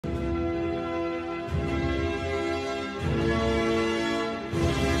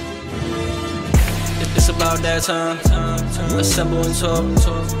It's about that time. Assemble and talk.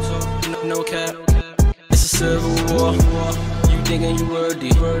 No cap. It's a civil war. You thinking you worthy?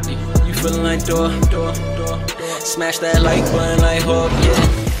 You feeling like door. Smash that like button like Hawk, yeah.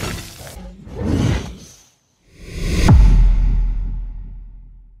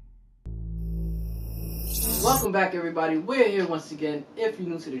 Welcome back, everybody. We're here once again. If you're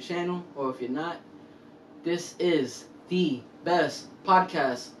new to the channel, or if you're not, this is the best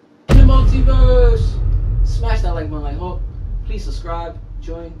podcast in the multiverse. Smash that like button like Hawk. Please subscribe.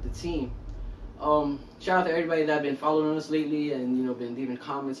 Join the team. Shout out to everybody that have been following us lately and been leaving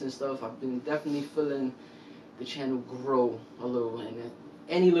comments and stuff. I've been definitely feeling the channel grow a little, and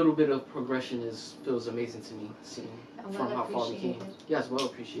any little bit of progression feels amazing to me, seeing from how far we came. Yes, well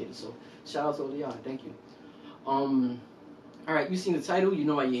appreciated. So shout out to all of y'all. Thank you. Alright, you've seen the title, you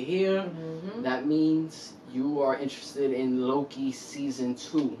know why you're here. That means you are interested in Loki Season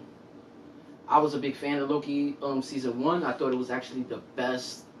 2. I was a big fan of Loki Season 1. I thought it was actually the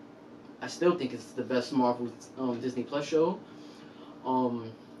best. I still think it's the best Marvel Disney Plus show.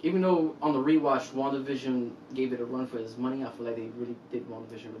 Even though on the rewatch, WandaVision gave it a run for its money, I feel like they really did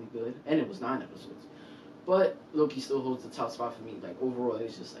WandaVision really good. And it was 9 episodes. But Loki still holds the top spot for me. Like, overall,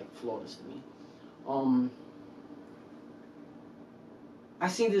 it's just, like, flawless to me.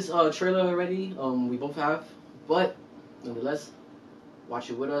 I've seen this trailer already. We both have, but nonetheless, watch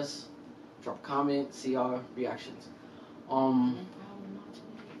it with us. Drop a comment, see our reactions.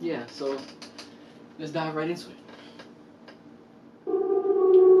 Yeah. So let's dive right into it.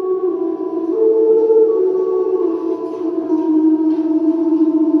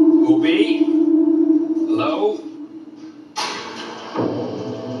 Obi? Hello?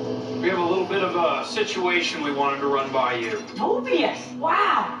 We have a little bit of a situation we wanted to run by you. Tobias!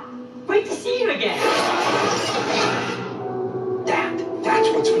 Wow! Great to see you again! That's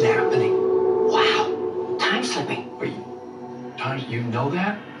what's been happening. Wow! Time slipping. Wait, you know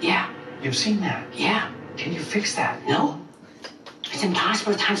that? Yeah. You've seen that? Yeah. Can you fix that? No. It's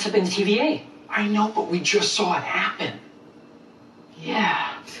impossible to time slip in the TVA. I know, but we just saw it happen.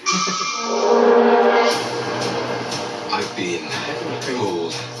 Yeah. I've been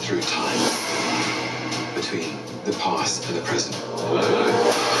pulled through time between the past and the present. If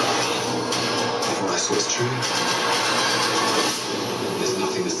what I saw is true, there's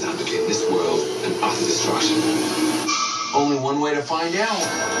nothing that's advocate in this world and utter destruction. Only one way to find out.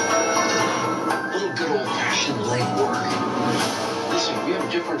 A little good old-fashioned legwork. Listen, we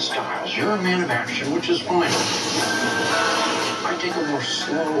have different styles. You're a man of action, which is fine. I take a more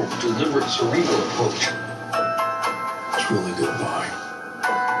slow, deliberate, cerebral approach. It's really goodbye.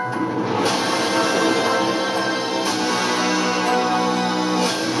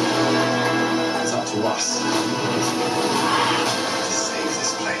 It's up to us to save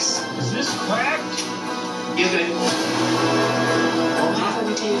this place. Is this cracked? Is it? What happened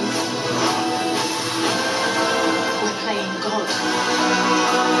with you? We're playing God.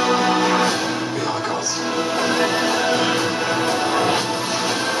 We are gods.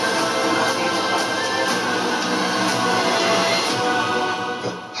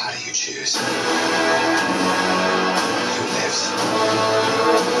 But how do you choose? Who lives?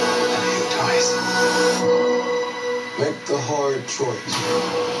 And who dies? Make the hard choice.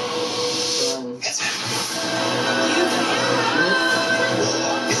 It's him.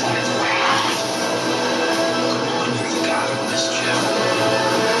 War is on its way. Come on, you're the god of mischief.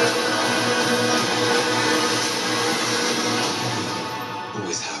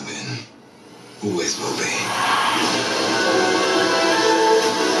 Always have been. Always will be.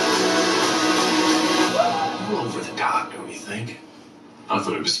 All over the top, don't you think? I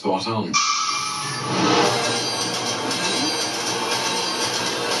thought it was spot on.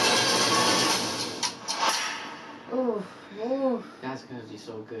 That's gonna be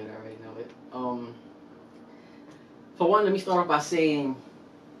so good. I already know it. For one, let me start off by saying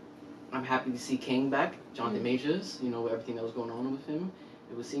I'm happy to see King back, Jonathan Majors. Everything that was going on with him.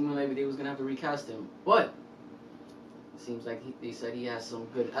 It was seeming like they was gonna have to recast him, but it seems like they said he has some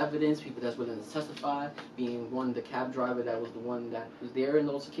good evidence. People that's willing to testify, being one the cab driver that was the one that was there in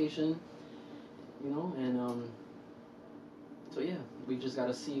the altercation. So yeah, we just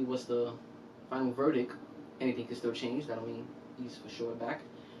gotta see what's the final verdict. Anything can still change. That don't mean he's for sure back.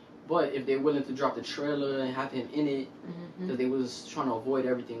 But if they're willing to drop the trailer and have him in it, because they was trying to avoid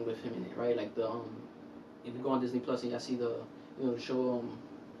everything with him in it, right? Like if you go on Disney Plus and you see the show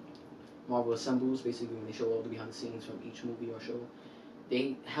Marvel Assembles, basically when they show all the behind the scenes from each movie or show,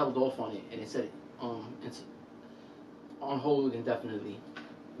 they held off on it and it said it's on hold indefinitely,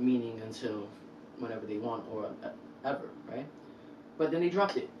 meaning until whenever they want or ever, right? But then they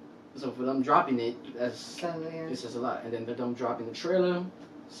dropped it. So for them dropping it, that's So, yeah. it says a lot. And then them dropping the trailer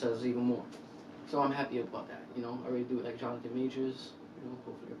says even more. So I'm happy about that. You know, I already do like Jonathan Majors. You know,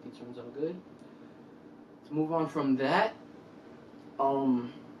 hopefully everything turns out good. To move on from that,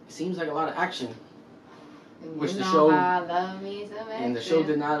 it seems like a lot of action. Which you the know show how I love me some and the action. show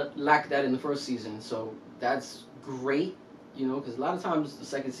did not lack that in the first season, so that's great. You know, because a lot of times the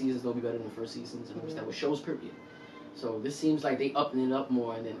second seasons will be better than the first seasons, and that with shows period. So this seems like they upping it up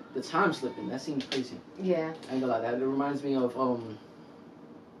more, and then the time slipping that seems crazy. Yeah. I ain't gonna lie, that it reminds me of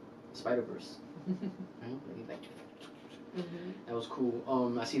Spider-Verse. Right? Like, that was cool.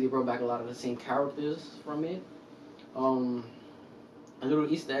 I see they brought back a lot of the same characters from it. A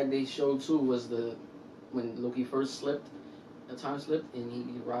little Easter egg they showed too was when Loki first slipped, the time slipped, and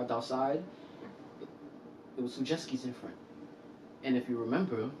he arrived outside. It was two jet skis in front, and if you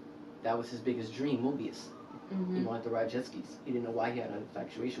remember, that was his biggest dream, Mobius. He wanted to ride jet skis. He didn't know why he had an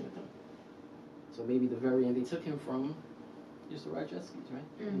infatuation with them. So maybe the very end they took him from just to ride jet skis, right?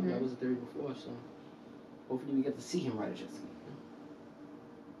 You know, that was the theory before, so hopefully we get to see him ride a jet ski.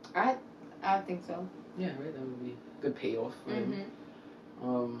 I think so. Yeah, right. That would be a good payoff for him.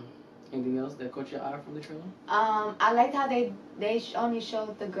 Anything else that caught your eye from the trailer? I liked how they only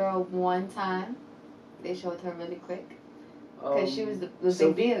showed the girl one time. They showed her really quick because she was the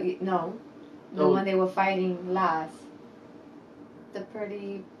big deal. No, the one they were fighting last. The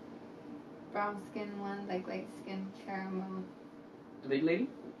pretty brown skin one, like light skin caramel. The big lady?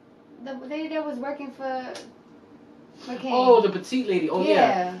 The lady that was working for King. Oh, the petite lady. Oh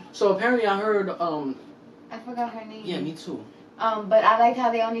Yeah. So apparently I heard I forgot her name. yeah, me too. But I liked how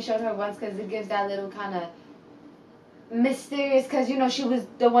they only showed her once because it gives that little kind of mysterious. Because you know she was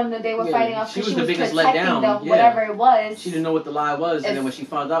the one that they were fighting off. She Because was the biggest protecting letdown. whatever it was. She didn't know what the lie was, and then when she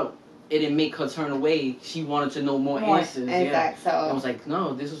found out, it didn't make her turn away. She wanted to know more answers. Exact. So I was like,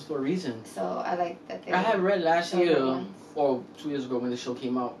 no, this is for a reason. So I like that. I had read last showed her year once. or 2 years ago when the show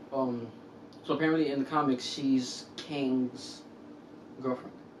came out. So apparently in the comics, she's Kang's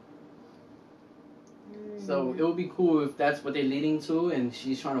girlfriend. So it would be cool if that's what they're leading to, and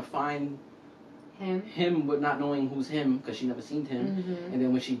she's trying to find him with not knowing who's him because she never seen him. And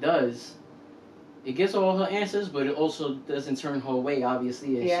then when she does, it gives her all her answers, but it also doesn't turn her away,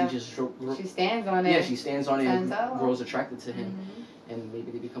 obviously. And she just she stands on it. Yeah, she stands on it and out. grows attracted to him, and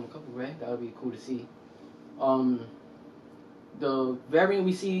maybe they become a couple, right? That would be cool to see. The variant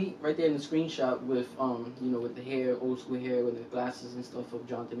we see right there in the screenshot with you know, with the hair, old school hair, with the glasses and stuff of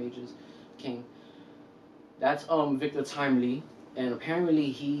Jonathan Majors King. That's Victor Timely, and apparently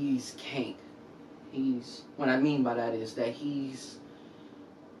he's Kang. What I mean by that is that he's,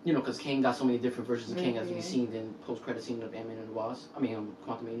 you know, because Kang got so many different versions of Kang as we've seen in post-credit scene of Ant-Man and the Wasp. I mean,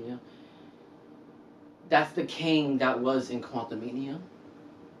 Quantumania. That's the Kang that was in Quantumania.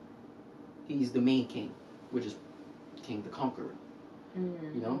 He's the main King, which is King the Conqueror.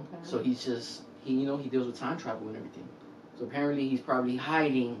 You know, so he's just he deals with time travel and everything. So apparently he's probably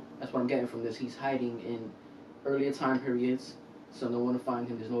hiding. That's what I'm getting from this. He's hiding in earlier time periods, so no one will find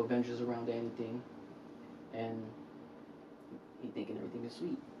him. There's no Avengers around or anything, and he's thinking everything is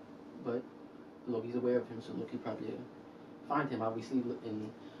sweet. But Loki's aware of him, so Loki probably find him. Obviously,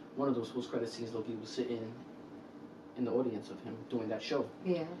 in one of those post-credit scenes, Loki was sitting in the audience of him doing that show.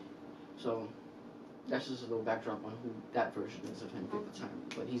 Yeah. So that's just a little backdrop on who that version is of him at the time.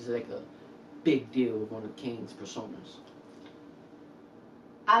 But he's like a big deal with one of King's personas.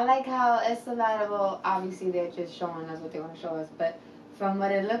 I like how it's a lot of, well, obviously they're just showing us what they want to show us, but from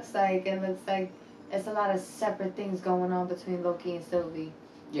what it looks like it's a lot of separate things going on between Loki and Sylvie.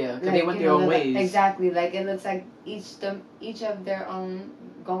 Yeah, because they went their own ways. Exactly, like it looks like each of their own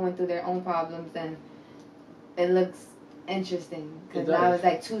going through their own problems, and it looks interesting because now it's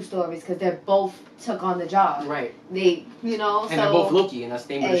like two stories because they both took on the job. Right. They, you know, and they're both Loki, and that's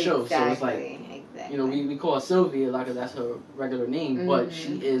the name of the show. So it's like, exactly. you know, we call her Sylvie like that's her regular name, but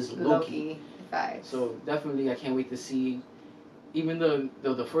she is Loki. So definitely, I can't wait to see. Even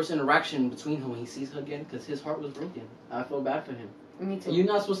the first interaction between him when he sees her again, because his heart was broken. I feel bad for him. Me too. You're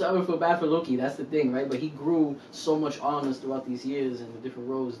not supposed to ever feel bad for Loki. That's the thing, right? But he grew so much on us throughout these years and the different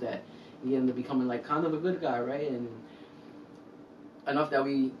roles that he ended up becoming like kind of a good guy, right? And enough that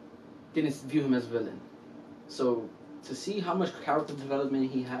we didn't view him as a villain. So to see how much character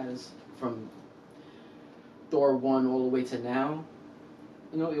development he has from Thor 1 all the way to now,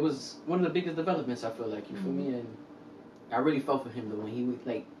 you know, it was one of the biggest developments, I feel like. You feel me? And I really felt for him though when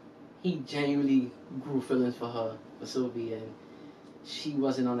he genuinely grew feelings for her, for Sylvie, and she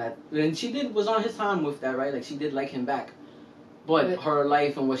wasn't on that. And she was on his time with that, right? Like she did like him back, but her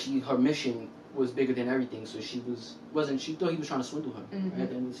life and her mission was bigger than everything, so she thought he was trying to swindle her.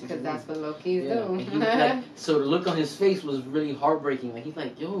 Right? Because that's what Loki's do. And he, like, so the look on his face was really heartbreaking. Like he's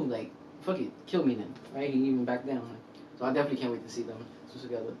like, yo, like fuck it, kill me then, right? He didn't even back down. So I definitely can't wait to see them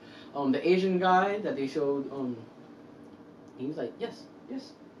together. The Asian guy that they showed, he was like, yes,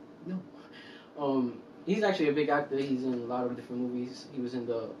 no. He's actually a big actor. He's in a lot of different movies. He was in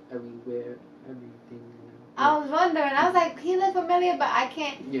the Everything. I was wondering. I was like, he looked familiar, but I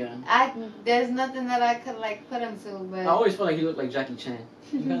can't. Yeah. There's nothing that I could like put him to. But I always felt like he looked like Jackie Chan.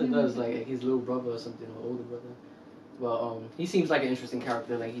 He kind of does, like his little brother or something, or older brother. Well, he seems like an interesting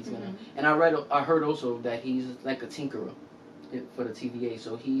character. Like he's gonna. And I heard also that he's like a tinkerer for the TVA.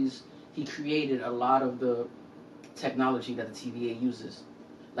 So he created a lot of the technology that the TVA uses.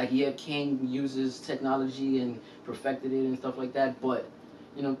 Like Kang uses technology and perfected it and stuff like that. But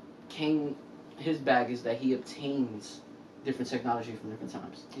you know, Kang, his bag is that he obtains different technology from different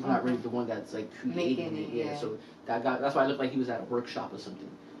times. He's not really the one that's like creating it. Yeah. So that's why it looked like he was at a workshop or something.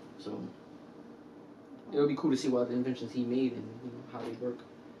 So it would be cool to see what the inventions he made and how they work.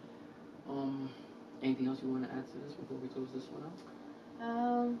 Anything else you want to add to this before we close this one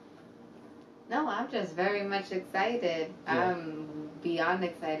out? No, I'm just very much excited. Yeah. I'm beyond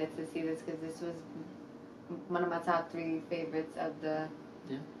excited to see this because this was one of my top 3 favorites of the.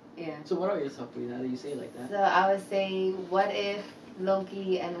 Yeah. So what are your top 3 now that you say it like that? So I would say, What If,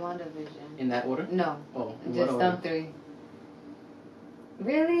 Loki, and WandaVision. In that order? No. Oh. Just top 3.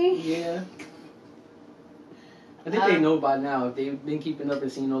 Really? Yeah. I think they know by now. If they've been keeping up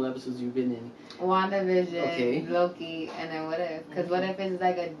and seen all the episodes you've been in. WandaVision, Loki, and then What If. Because What If is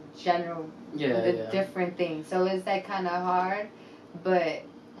like a general, different thing. So it's like kind of hard, but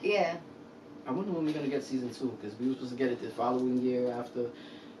yeah. I wonder when we're going to get season 2, because we were supposed to get it the following year after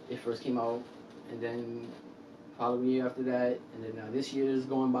it first came out, and then following year after that, and then now this year is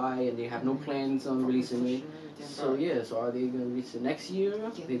going by, and they have no plans on releasing it. So so are they going to release it next year?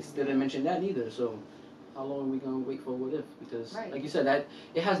 They still didn't mention that either, so how long are we going to wait for What If? Because, like you said, that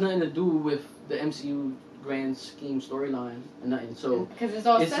it has nothing to do with the MCU grand scheme storyline or nothing. So because it's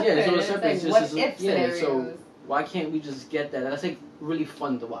all separate. Yeah, it's all separate. It's like, what if scenarios. So why can't we just get that? That's like really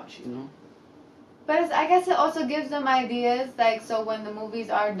fun to watch, you know? But I guess it also gives them ideas, like, so when the movies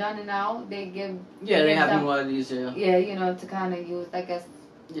are done and out, they give... Yeah, they have new ideas, Yeah, you know, to kind of use, I guess.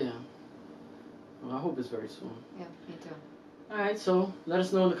 Yeah. Well, I hope it's very soon. Yeah, me too. Alright, so let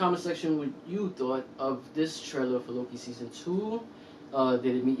us know in the comment section what you thought of this trailer for Loki Season 2.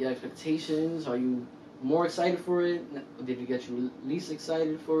 Did it meet your expectations? Are you more excited for it? Did it get you least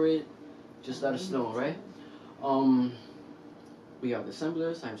excited for it? Just let us know, right? We are the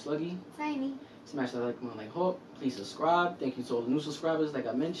Assemblers. I'm Sluggy. Tiny. Smash that like, comment, like, hope. Please subscribe. Thank you to all the new subscribers, like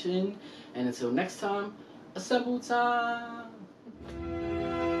I mentioned. And until next time, assemble time!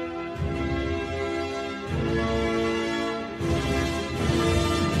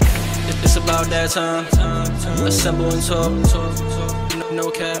 It's about that time. Assemble and talk. No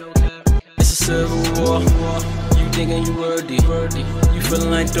cap. It's a civil war. You thinking you worthy. You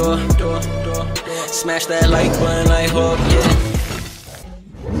feeling like door. Smash that like button like hope, yeah.